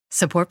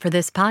Support for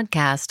this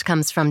podcast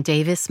comes from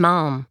Davis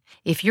Malm.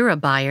 If you're a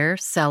buyer,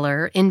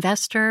 seller,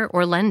 investor,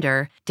 or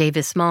lender,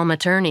 Davis Malm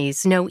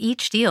attorneys know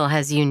each deal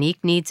has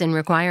unique needs and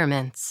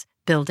requirements.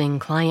 Building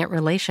client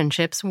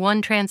relationships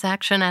one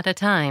transaction at a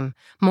time.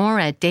 More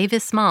at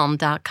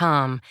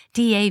davismalm.com.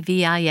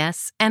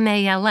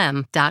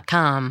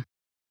 DAVISMALM.com.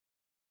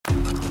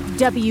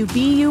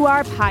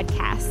 WBUR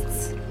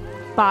Podcasts,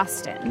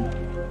 Boston.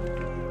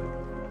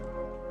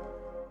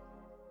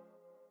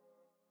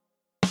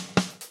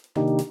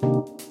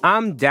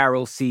 I'm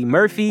Daryl C.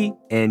 Murphy,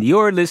 and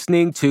you're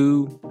listening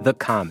to The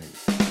Common.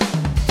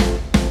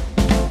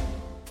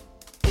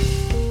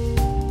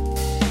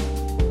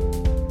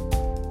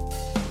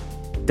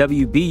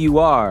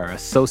 WBUR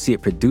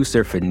Associate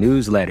Producer for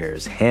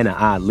Newsletters Hanna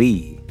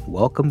Ali.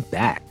 Welcome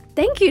back.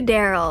 Thank you,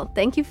 Daryl.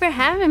 Thank you for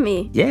having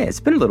me. Yeah, it's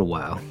been a little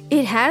while.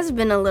 It has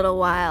been a little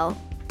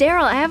while.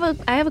 Daryl,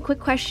 I have a quick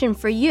question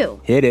for you.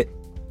 Hit it.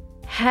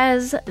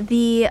 Has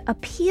the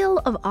appeal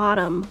of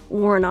autumn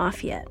worn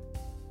off yet?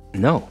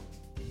 No.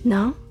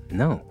 No?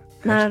 No.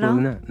 Not at all?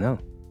 Absolutely not. No.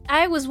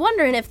 I was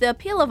wondering if the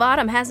appeal of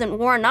autumn hasn't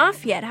worn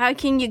off yet. How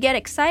can you get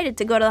excited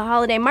to go to the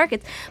holiday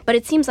markets? But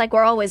it seems like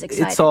we're always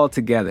excited. It's all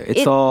together.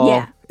 It's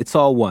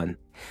all one.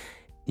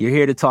 You're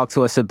here to talk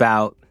to us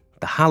about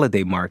the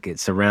holiday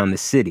markets around the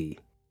city.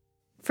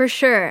 For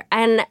sure.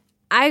 And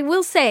I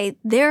will say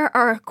there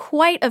are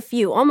quite a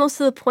few, almost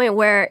to the point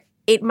where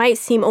it might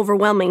seem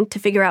overwhelming to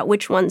figure out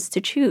which ones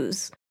to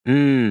choose.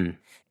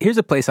 Here's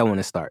a place I want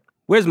to start.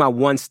 Where's my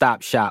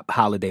one-stop shop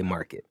holiday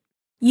market?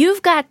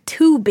 You've got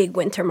two big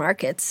winter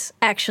markets,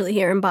 actually,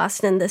 here in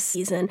Boston this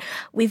season.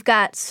 We've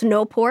got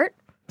Snowport.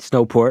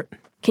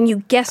 Can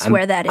you guess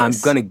where that is? I'm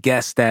going to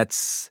guess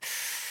that's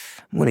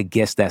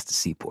the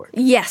Seaport.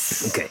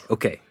 Yes.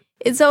 Okay.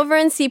 It's over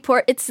in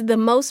Seaport. It's the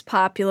most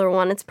popular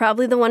one. It's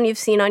probably the one you've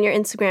seen on your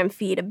Instagram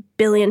feed a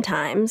billion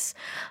times.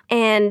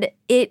 And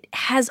it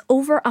has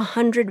over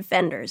 100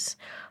 vendors.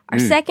 Our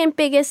second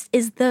biggest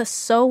is the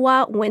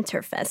SoWa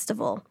Winter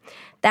Festival.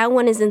 That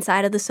one is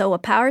inside of the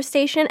SoWa Power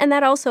Station, and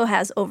that also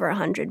has over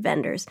 100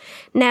 vendors.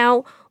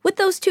 Now, with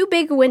those two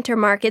big winter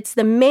markets,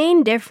 the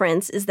main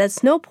difference is that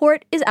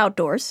Snowport is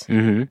outdoors,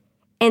 and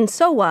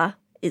SoWa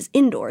is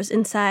indoors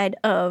inside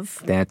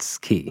of... That's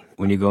key.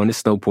 When you're going to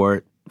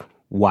Snowport,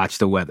 watch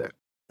the weather.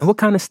 And what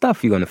kind of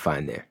stuff are you going to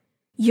find there?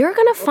 You're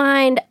going to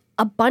find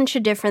a bunch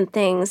of different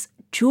things.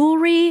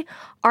 Jewelry,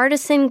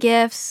 artisan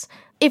gifts.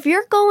 If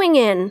you're going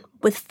in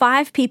with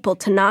 5 people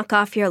to knock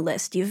off your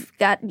list, you've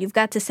got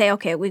to say,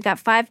 okay,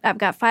 I've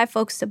got 5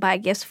 folks to buy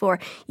gifts for.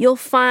 You'll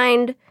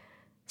find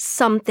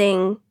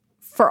something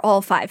for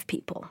all 5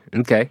 people.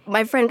 Okay.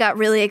 My friend got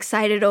really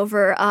excited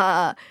over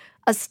a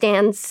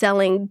stand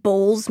selling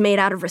bowls made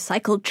out of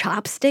recycled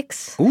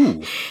chopsticks.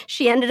 Ooh.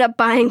 She ended up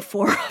buying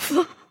 4 of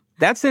them.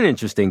 That's an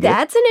interesting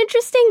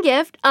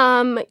gift.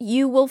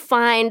 You will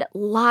find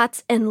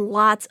lots and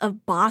lots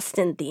of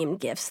Boston-themed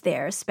gifts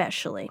there,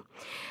 especially.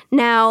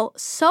 Now,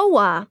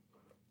 SoWa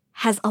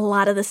has a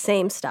lot of the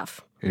same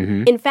stuff.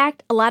 In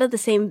fact, a lot of the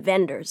same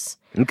vendors.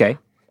 Okay.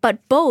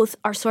 But both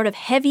are sort of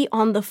heavy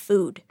on the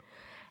food.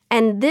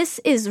 And this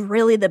is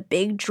really the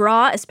big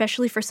draw,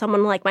 especially for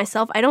someone like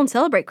myself. I don't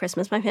celebrate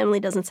Christmas. My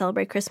family doesn't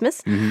celebrate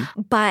Christmas.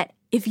 But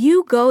if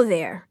you go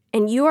there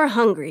and you are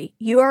hungry,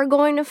 you are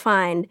going to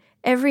find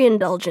every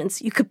indulgence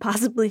you could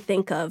possibly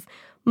think of,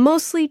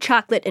 mostly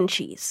chocolate and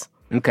cheese.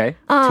 Okay.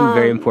 2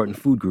 very important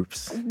food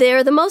groups.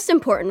 They're the most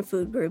important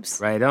food groups.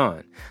 Right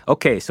on.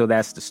 Okay, so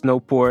that's the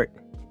Snowport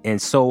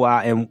and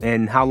SoWa,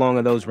 and how long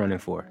are those running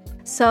for?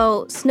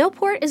 So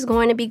Snowport is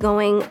going to be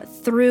going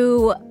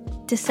through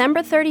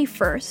December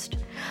 31st,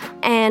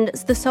 and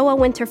the SoWa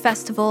Winter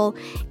Festival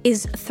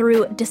is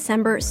through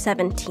December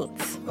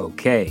 17th.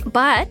 Okay.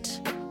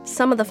 But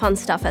some of the fun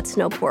stuff at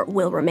Snowport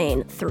will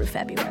remain through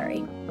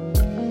February.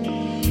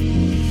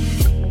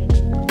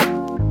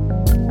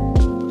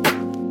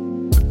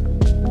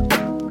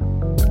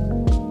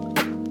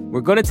 We're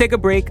going to take a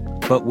break,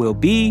 but we'll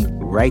be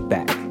right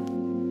back.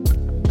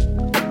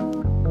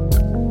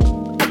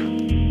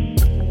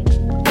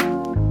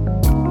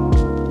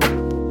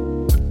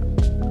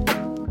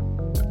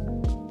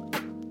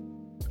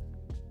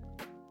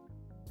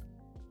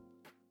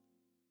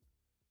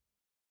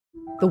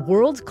 The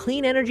world's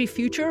clean energy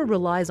future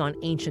relies on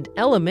ancient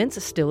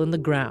elements still in the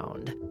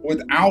ground.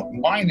 Without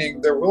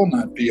mining, there will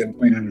not be a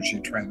clean energy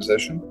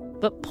transition.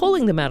 But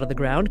pulling them out of the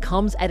ground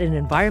comes at an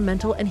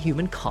environmental and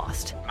human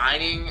cost.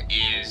 Mining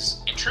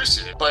is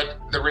intrusive, but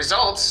the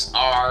results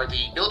are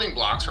the building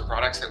blocks for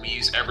products that we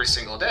use every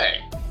single day.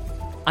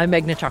 I'm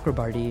Meghna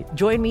Chakrabarty.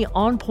 Join me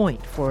on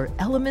Point for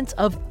Elements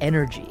of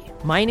Energy,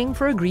 Mining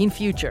for a Green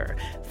Future.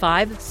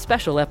 5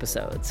 special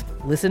episodes.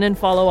 Listen and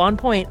follow On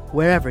Point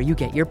wherever you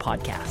get your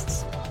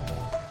podcasts.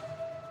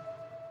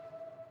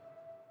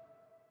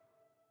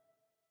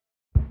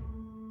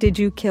 Did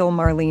you kill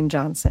Marlene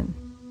Johnson?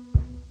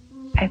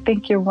 I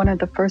think you're one of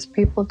the first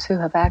people to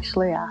have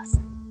actually asked.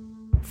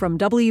 From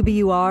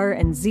WBUR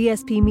and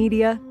ZSP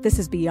Media, this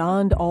is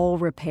Beyond All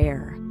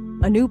Repair,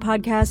 a new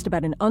podcast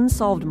about an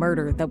unsolved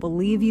murder that will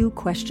leave you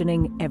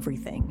questioning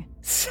everything.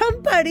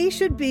 Somebody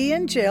should be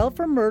in jail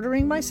for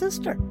murdering my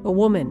sister. A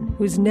woman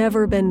who's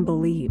never been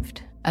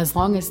believed. As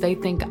long as they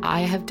think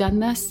I have done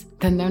this,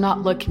 then they're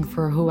not looking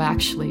for who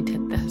actually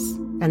did this.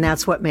 And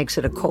that's what makes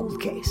it a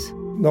cold case.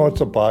 No, it's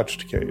a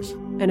botched case.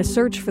 And a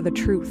search for the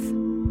truth,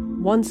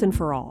 once and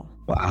for all.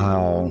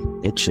 Wow,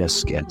 it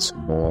just gets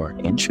more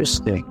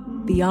interesting.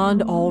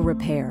 Beyond All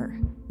Repair.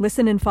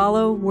 Listen and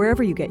follow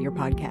wherever you get your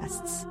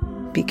podcasts.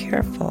 Be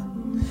careful.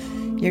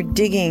 You're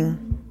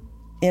digging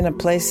in a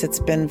place that's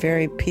been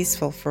very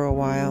peaceful for a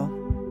while.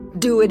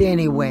 Do it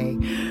anyway.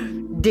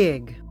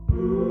 Dig.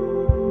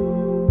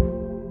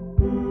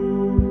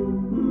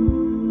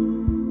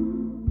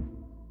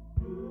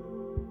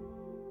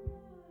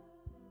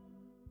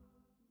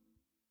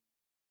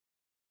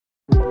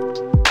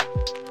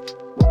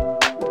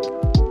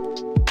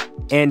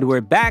 And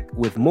we're back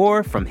with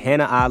more from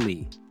Hanna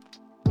Ali.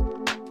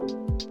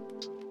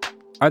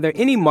 Are there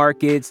any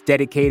markets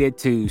dedicated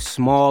to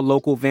small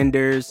local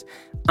vendors?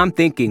 I'm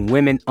thinking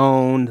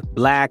women-owned,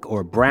 Black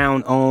or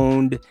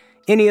brown-owned,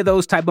 any of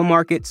those type of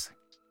markets?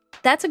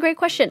 That's a great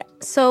question.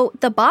 So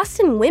the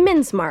Boston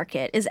Women's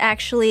Market is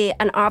actually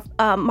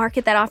a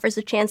market that offers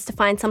a chance to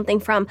find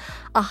something from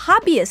a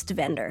hobbyist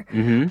vendor,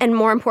 and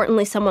more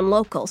importantly, someone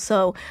local.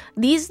 So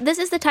this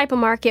is the type of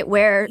market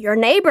where your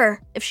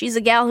neighbor, if she's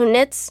a gal who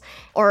knits,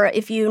 or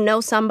if you know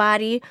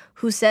somebody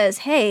who says,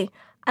 hey,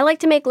 I like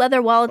to make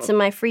leather wallets in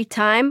my free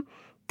time,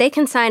 they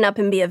can sign up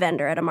and be a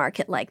vendor at a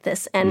market like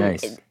this. And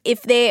nice.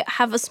 If they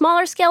have a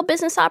smaller scale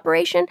business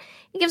operation,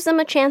 it gives them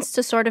a chance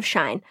to sort of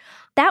shine.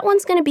 That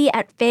one's going to be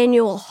at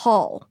Faneuil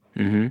Hall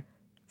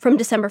from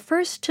December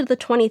 1st to the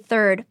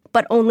 23rd,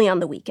 but only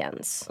on the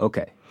weekends.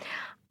 Okay.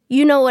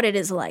 You know what it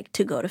is like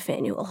to go to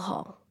Faneuil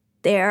Hall.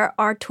 There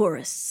are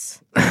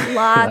tourists.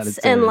 Lots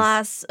and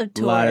lots of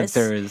tourists. Lot of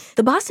tourists.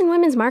 The Boston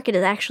Women's Market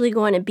is actually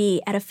going to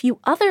be at a few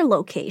other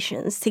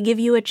locations to give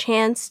you a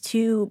chance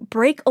to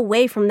break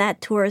away from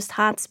that tourist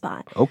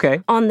hotspot. Okay.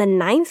 On the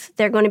 9th,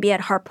 they're going to be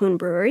at Harpoon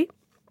Brewery.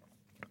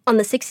 On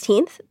the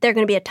 16th, they're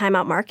going to be at Time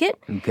Out Market.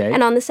 Okay.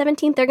 And on the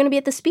 17th, they're going to be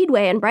at the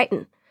Speedway in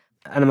Brighton.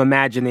 And I'm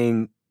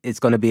imagining it's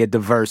going to be a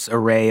diverse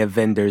array of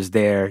vendors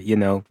there,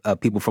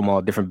 people from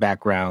all different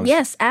backgrounds.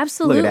 Yes,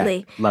 absolutely. Look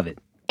at that. Love it.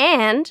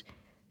 And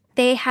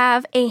they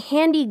have a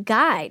handy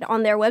guide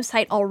on their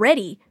website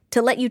already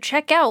to let you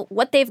check out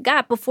what they've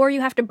got before you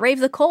have to brave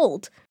the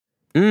cold.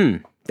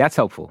 That's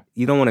helpful.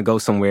 You don't want to go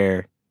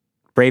somewhere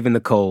braving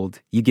the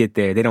cold. You get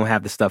there, they don't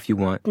have the stuff you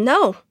want.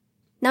 No.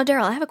 Now,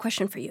 Daryl, I have a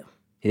question for you.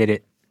 Hit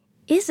it.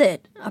 Is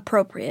it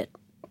appropriate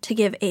to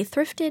give a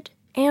thrifted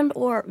and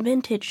or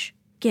vintage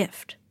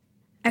gift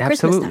at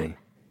Christmas time?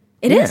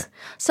 It is?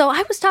 So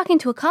I was talking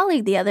to a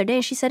colleague the other day,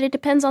 and she said it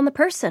depends on the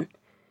person.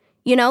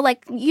 An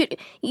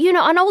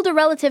older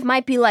relative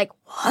might be like,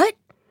 what?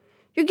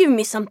 You're giving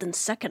me something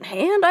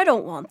secondhand? I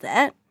don't want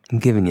that. I'm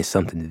giving you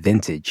something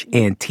vintage,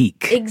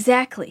 antique.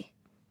 Exactly.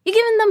 You're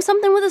giving them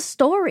something with a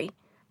story.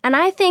 And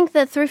I think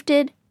that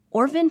thrifted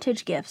or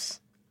vintage gifts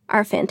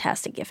are a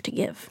fantastic gift to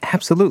give.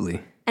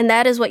 Absolutely. And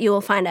that is what you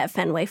will find at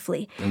Fenway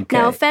Flea. Okay.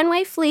 Now,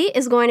 Fenway Flea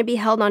is going to be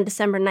held on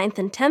December 9th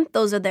and 10th.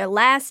 Those are their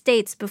last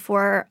dates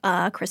before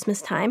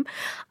Christmas time.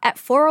 At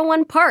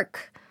 401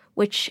 Park,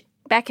 which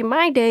back in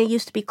my day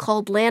used to be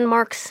called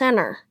Landmark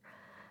Center.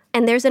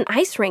 And there's an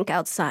ice rink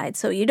outside,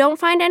 so you don't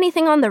find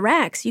anything on the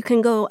racks. You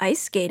can go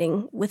ice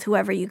skating with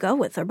whoever you go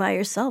with or by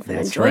yourself and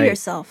enjoy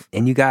yourself.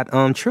 And you got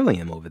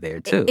Trillium over there,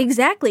 too.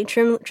 Exactly.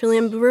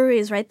 Trillium Brewery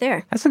is right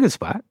there. That's a good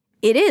spot.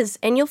 It is,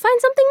 and you'll find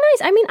something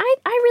nice. I mean,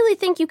 I really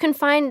think you can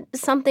find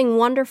something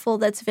wonderful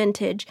that's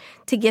vintage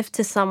to gift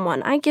to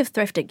someone. I give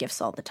thrifted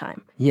gifts all the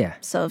time. Yeah.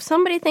 So if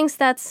somebody thinks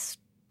that's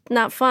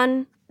not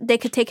fun, they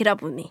could take it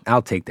up with me.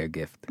 I'll take their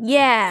gift.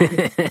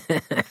 Yeah.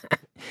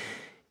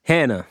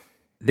 Hannah,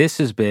 this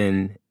has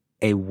been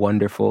a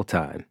wonderful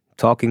time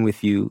talking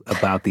with you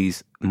about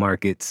these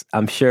markets.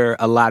 I'm sure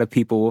a lot of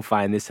people will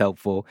find this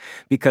helpful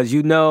because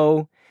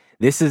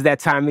this is that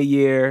time of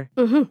year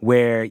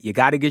where you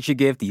got to get your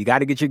gift,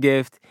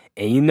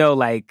 and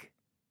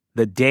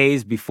the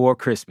days before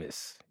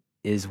Christmas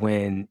is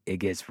when it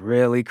gets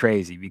really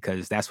crazy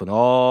because that's when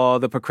all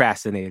the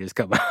procrastinators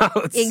come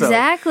out.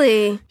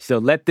 Exactly. So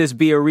let this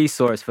be a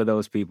resource for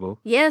those people.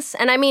 Yes,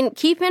 and I mean,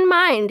 keep in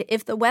mind,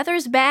 if the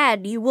weather's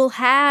bad, you will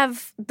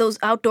have those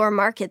outdoor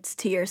markets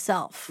to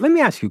yourself. Let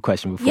me ask you a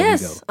question before we go.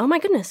 Yes. Oh, my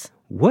goodness.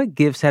 What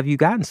gifts have you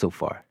gotten so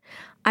far?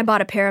 I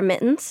bought a pair of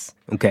mittens.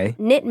 Okay.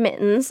 Knit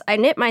mittens. I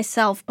knit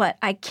myself, but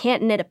I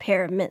can't knit a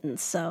pair of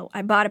mittens, so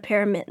I bought a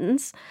pair of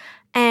mittens.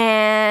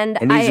 And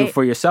these are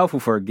for yourself or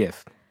for a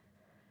gift?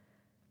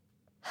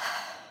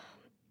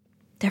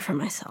 They're for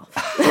myself.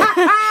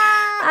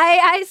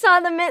 I saw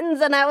the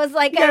mittens and I was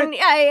like, I'll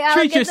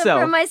treat get yourself.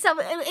 them for myself.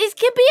 It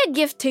can be a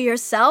gift to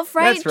yourself,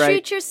 right? That's right.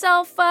 Treat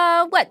yourself,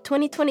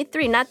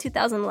 2023, not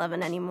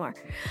 2011 anymore.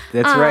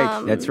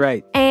 That's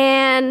right.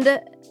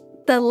 And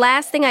The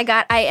last thing I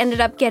got, I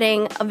ended up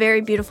getting a very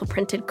beautiful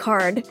printed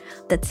card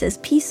that says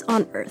Peace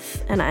on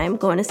Earth, and I'm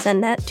going to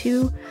send that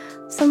to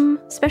some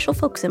special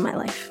folks in my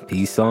life.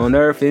 Peace on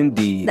Earth,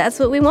 indeed. That's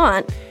what we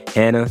want.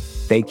 Hannah,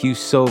 thank you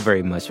so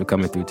very much for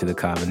coming through to The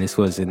Common. This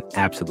was an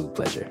absolute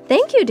pleasure.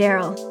 Thank you,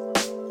 Daryl.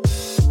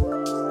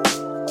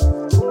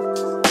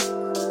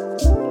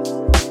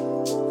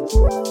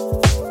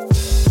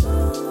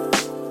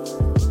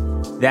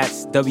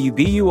 That's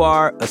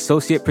WBUR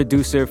Associate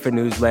Producer for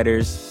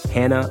Newsletters,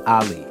 Hanna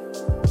Ali.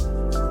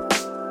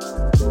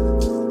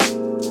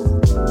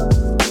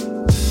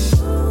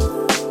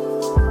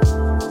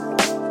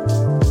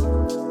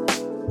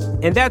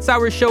 And that's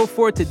our show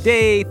for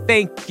today.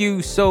 Thank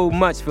you so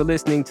much for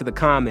listening to The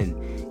Common.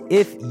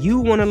 If you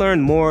want to learn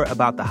more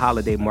about the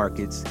holiday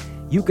markets,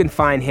 you can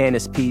find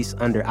Hannah's piece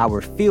under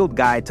our field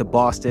guide to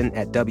Boston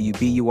at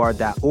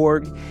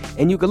WBUR.org.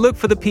 And you can look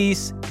for the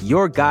piece,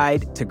 Your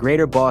Guide to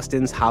Greater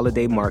Boston's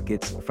Holiday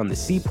Markets from the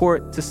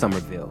Seaport to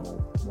Somerville.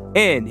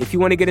 And if you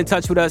want to get in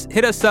touch with us,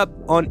 hit us up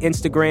on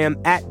Instagram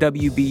at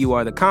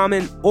WBUR The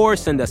Common or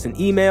send us an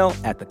email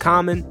at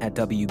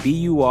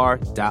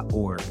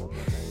thecommon@WBUR.org.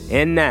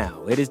 And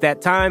now, it is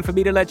that time for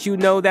me to let you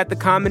know that The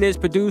Common is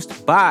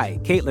produced by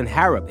Caitlin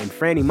Harrop and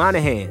Franny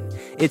Monahan.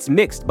 It's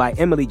mixed by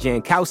Emily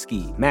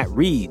Jankowski, Matt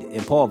Reed,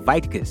 and Paul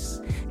Vaitkus.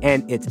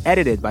 And it's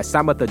edited by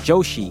Samatha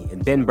Joshi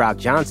and Ben Brock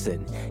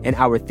Johnson. And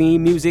our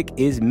theme music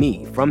is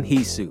Me from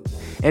Hisu.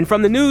 And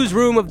from the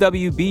newsroom of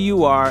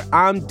WBUR,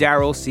 I'm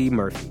Daryl C.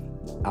 Murphy.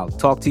 I'll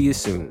talk to you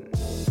soon.